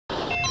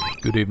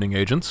Good evening,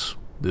 agents.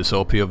 This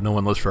LP of No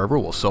One Lives Forever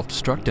will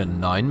self-destruct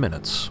in 9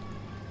 minutes.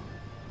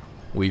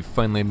 We've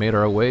finally made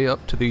our way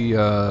up to the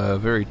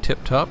very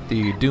tip-top,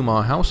 the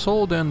Duma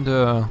household, and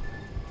ooh,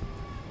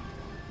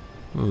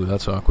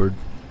 that's awkward.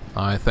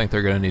 I think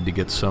they're going to need to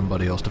get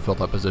somebody else to fill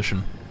that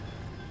position.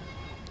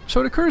 So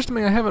it occurs to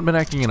me I haven't been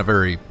acting in a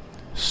very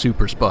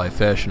super spy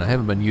fashion. I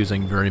haven't been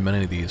using very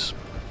many of these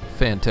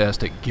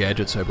fantastic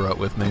gadgets I brought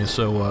with me,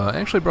 so I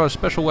actually brought a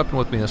special weapon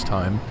with me this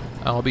time.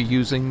 I'll be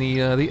using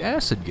the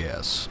acid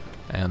gas,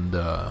 and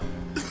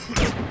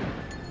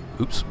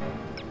oops,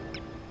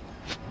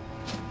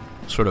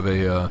 sort of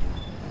a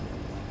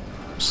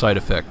side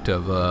effect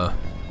of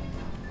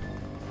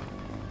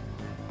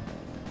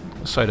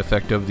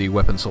the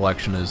weapon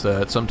selection is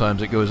that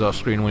sometimes it goes off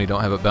screen when you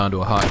don't have it bound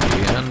to a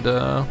hotkey, and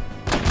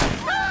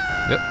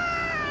yep.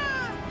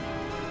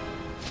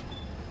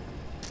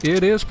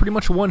 It is pretty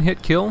much a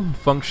one-hit kill.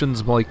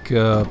 Functions like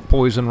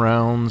poison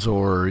rounds,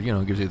 or, you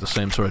know, gives you the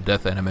same sort of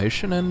death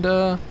animation, and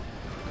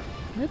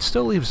it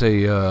still leaves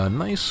a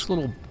nice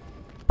little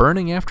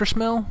burning after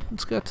smell.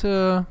 It's got,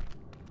 I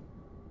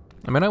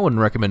mean, I wouldn't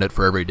recommend it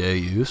for everyday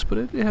use, but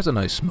it has a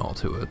nice smell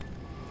to it.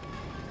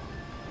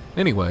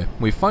 Anyway,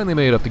 we finally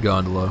made it up the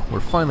gondola.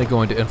 We're finally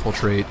going to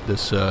infiltrate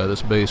this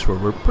this base where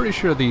we're pretty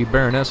sure the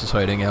Baroness is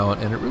hiding out,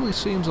 and it really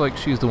seems like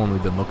she's the one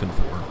we've been looking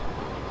for.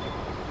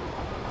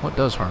 What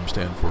does harm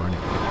stand for,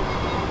 anyway?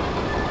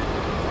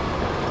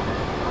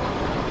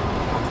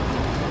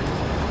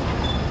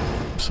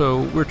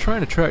 So, we're trying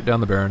to track down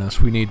the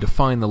Baroness. We need to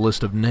find the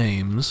list of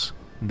names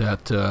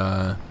that,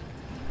 of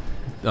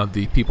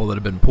the people that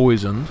have been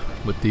poisoned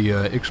with the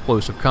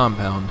explosive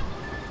compound.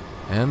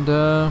 And,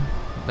 then,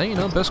 you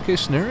know, best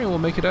case scenario, we'll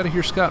make it out of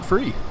here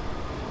scot-free.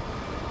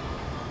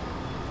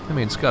 I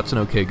mean, Scott's an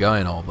okay guy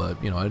and all,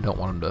 but, you know, I don't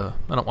want to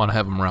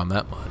have him around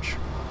that much.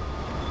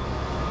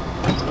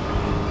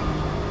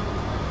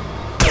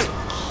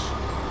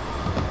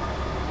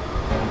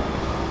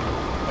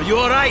 Are you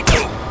alright?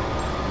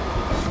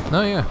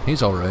 Oh yeah,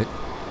 he's alright.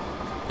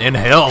 In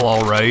hell,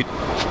 alright.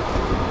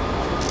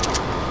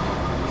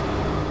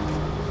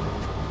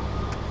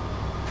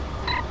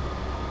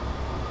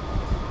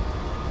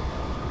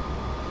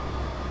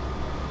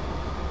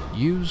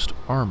 Used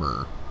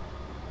armor.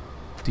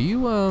 Do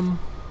you,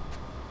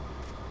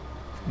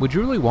 would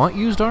you really want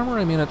used armor?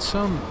 I mean, it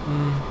sounds...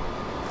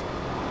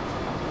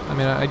 I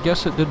mean, I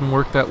guess it didn't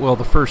work that well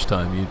the first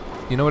time.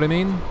 You know what I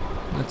mean?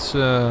 It's,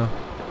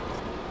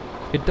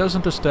 it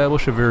doesn't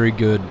establish a very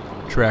good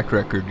track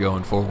record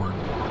going forward.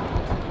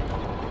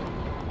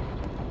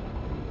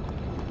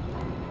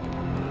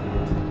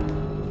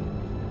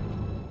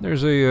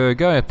 There's a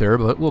guy up there,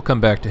 but we'll come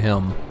back to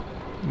him.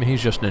 I mean,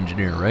 he's just an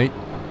engineer, right?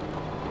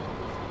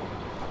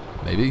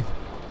 Maybe.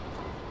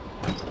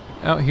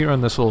 Out here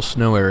on this little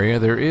snow area,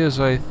 there is,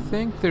 I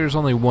think there's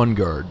only one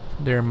guard.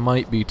 There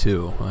might be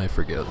two, I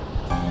forget.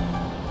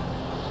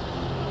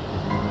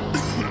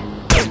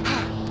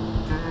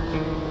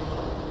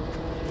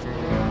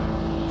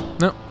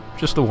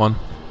 Just the one.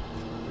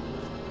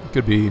 I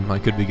could be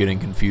getting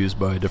confused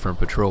by different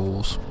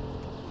patrols.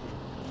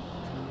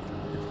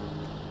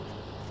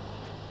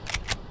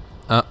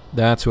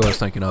 That's who I was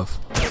thinking of.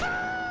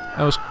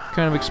 I was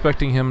kind of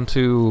expecting him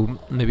to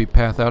maybe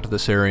path out to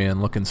this area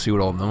and look and see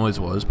what all the noise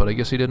was, but I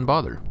guess he didn't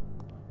bother.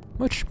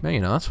 Which, you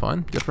know, that's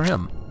fine. Good for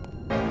him.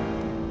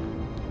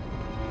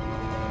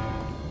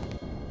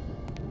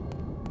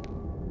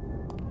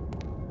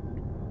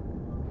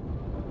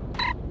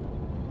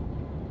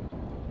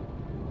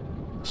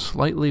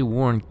 Slightly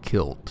worn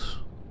kilt.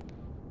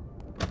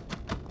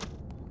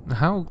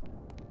 How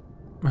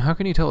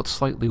can you tell it's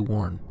slightly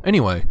worn?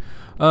 Anyway,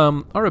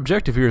 our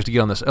objective here is to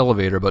get on this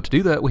elevator, but to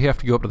do that we have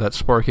to go up to that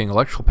sparking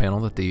electrical panel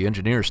that the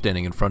engineer is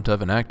standing in front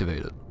of and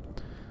activate it.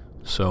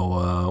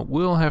 So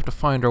we'll have to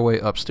find our way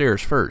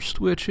upstairs first,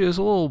 which is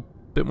a little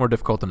bit more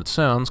difficult than it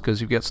sounds,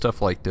 because you've got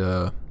stuff like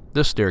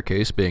this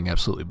staircase being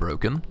absolutely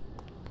broken.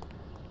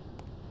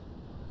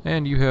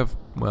 And you have,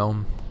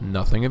 well,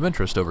 nothing of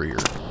interest over here.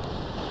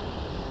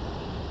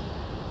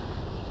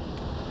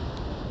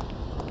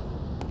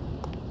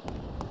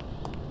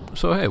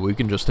 So hey, we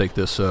can just take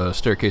this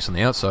staircase on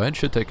the outside.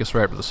 Should take us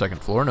right up to the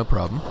second floor, no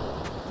problem.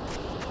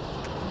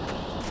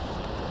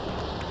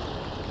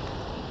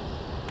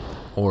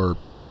 Or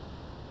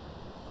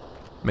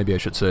maybe I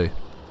should say,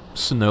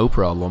 snow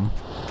problem.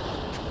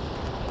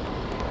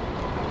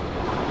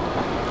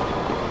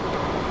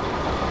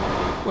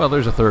 Well,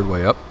 there's a third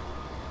way up.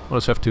 We'll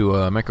just have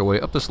to make our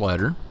way up this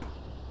ladder.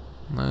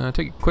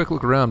 Take a quick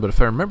look around, but if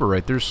I remember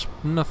right, there's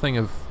nothing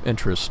of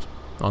interest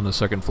on the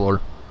second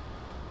floor.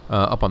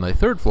 Up on the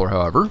third floor,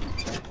 however,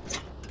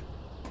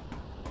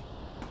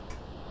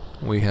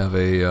 we have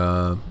a,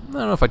 I don't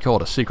know if I'd call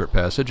it a secret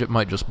passage. It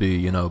might just be,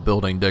 you know,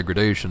 building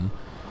degradation.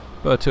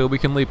 But we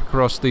can leap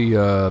across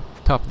the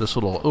top of this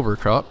little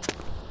overhang,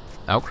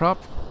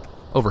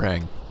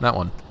 that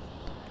one.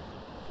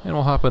 And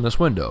we'll hop in this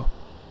window.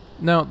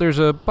 Now, there's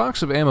a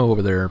box of ammo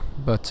over there,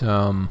 but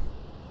I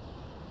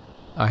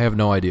have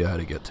no idea how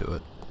to get to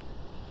it.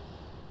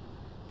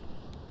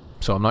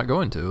 So I'm not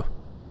going to.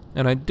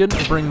 And I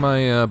didn't bring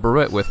my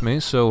barrette with me,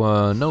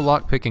 so no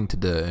lockpicking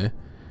today.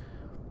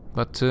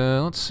 But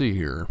let's see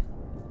here.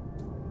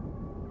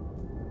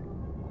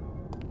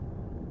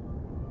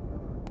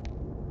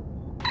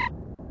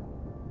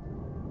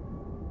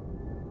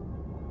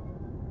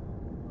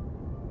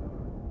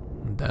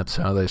 That's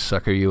how they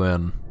sucker you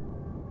in.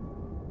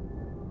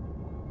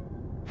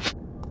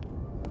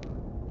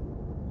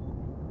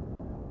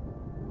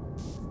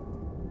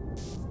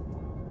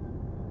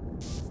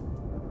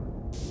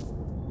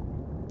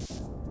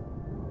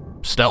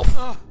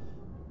 Stealth.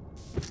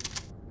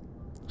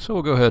 So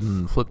we'll go ahead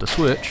and flip the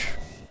switch,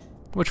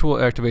 which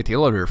will activate the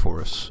elevator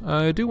for us.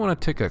 I do want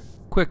to take a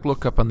quick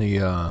look up on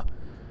the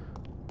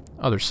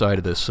other side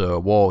of this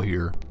wall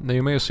here. Now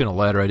you may have seen a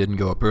ladder I didn't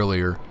go up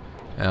earlier,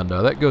 and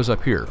that goes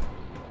up here.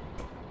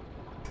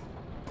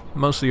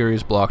 Most of the area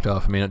is blocked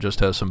off. I mean, it just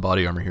has some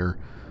body armor here.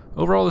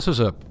 Overall, this is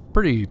a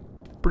pretty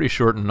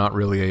short and not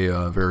really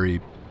a very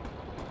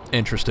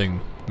interesting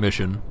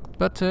mission,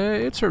 but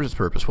it serves its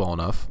purpose well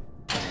enough.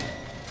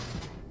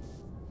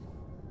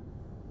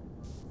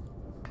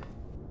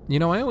 You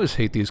know, I always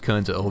hate these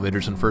kinds of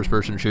elevators in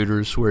first-person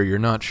shooters where you're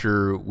not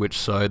sure which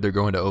side they're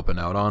going to open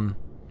out on.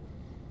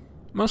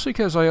 Mostly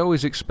because I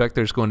always expect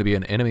there's going to be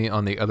an enemy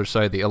on the other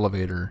side of the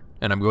elevator,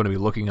 and I'm going to be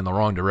looking in the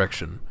wrong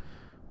direction.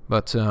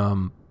 But,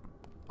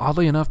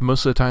 oddly enough,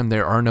 most of the time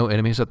there are no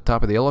enemies at the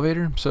top of the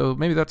elevator, so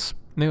maybe that's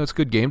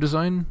good game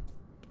design?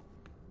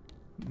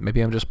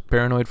 Maybe I'm just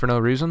paranoid for no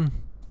reason?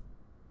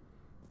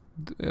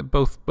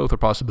 Both are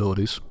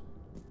possibilities.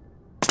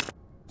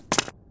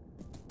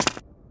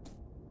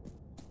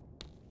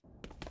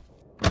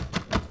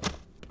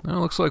 Now,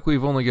 looks like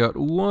we've only got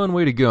one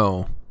way to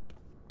go.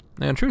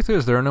 And truth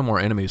is, there are no more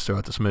enemies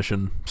throughout this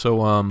mission,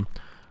 so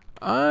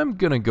I'm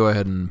gonna go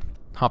ahead and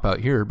hop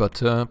out here,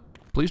 but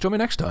please join me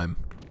next time.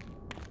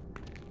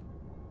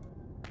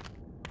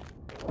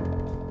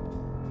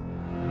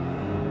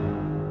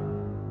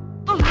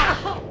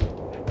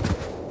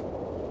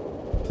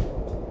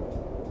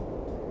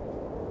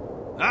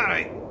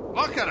 Alright,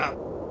 lock her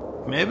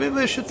up. Maybe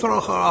we should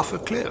throw her off a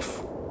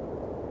cliff.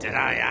 Did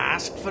I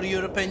ask for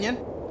your opinion?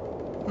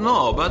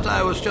 No, but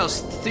I was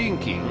just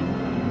thinking.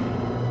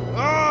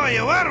 Oh,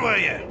 you were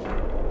you?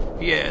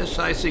 Yes,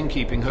 I think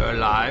keeping her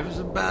alive is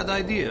a bad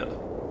idea.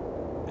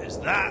 Is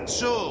that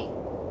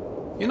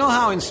so? You know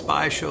how in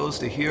spy shows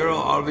the hero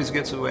always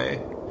gets away?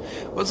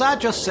 Well,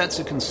 that just sets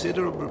a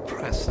considerable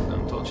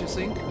precedent, don't you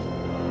think?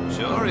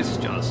 Sure, it's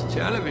just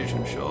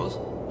television shows,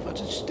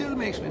 but it still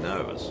makes me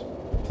nervous.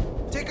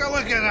 Take a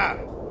look at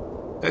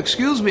her.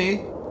 Excuse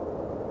me?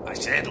 I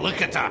said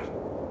look at her.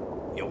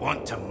 You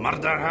want to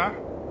murder her?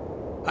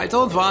 I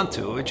don't want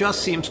to, it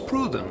just seems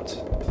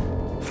prudent.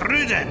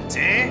 Prudent,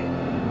 eh?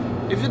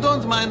 If you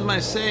don't mind my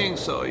saying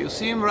so, you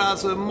seem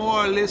rather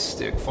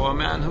moralistic for a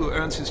man who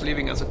earns his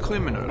living as a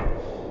criminal.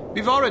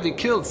 We've already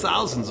killed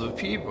thousands of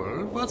people.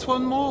 What's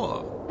one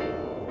more?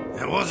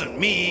 It wasn't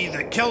me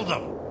that killed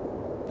them.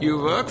 You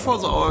work for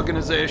the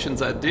organization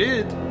that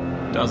did.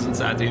 Doesn't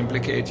that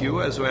implicate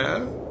you as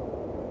well?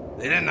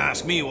 They didn't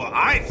ask me what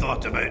I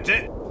thought about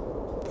it.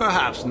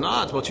 Perhaps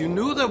not, but you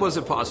knew there was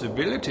a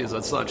possibility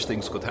that such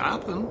things could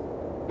happen.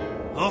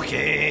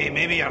 Okay,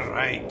 maybe you're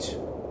right.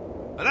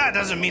 But that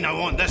doesn't mean I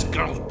want this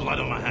girl's blood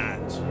on my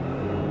hands.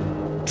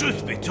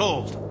 Truth be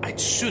told, I'd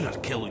sooner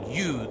kill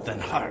you than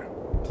her.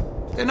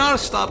 Then I'll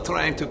stop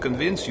trying to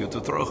convince you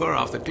to throw her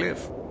off the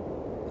cliff.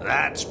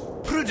 That's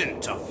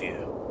prudent of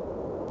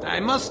you. I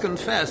must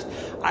confess,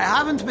 I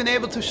haven't been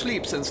able to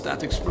sleep since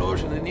that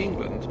explosion in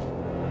England.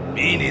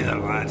 Me neither,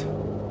 lad.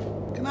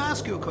 Can I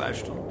ask you a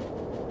question?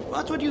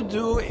 What would you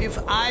do if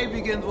I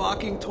began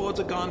walking towards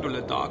a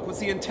gondola dock with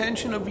the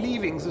intention of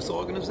leaving this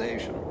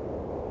organization?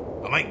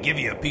 I might give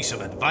you a piece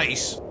of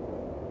advice.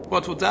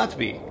 What would that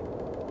be?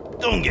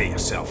 Don't get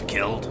yourself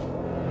killed.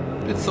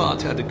 The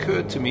thought had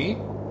occurred to me.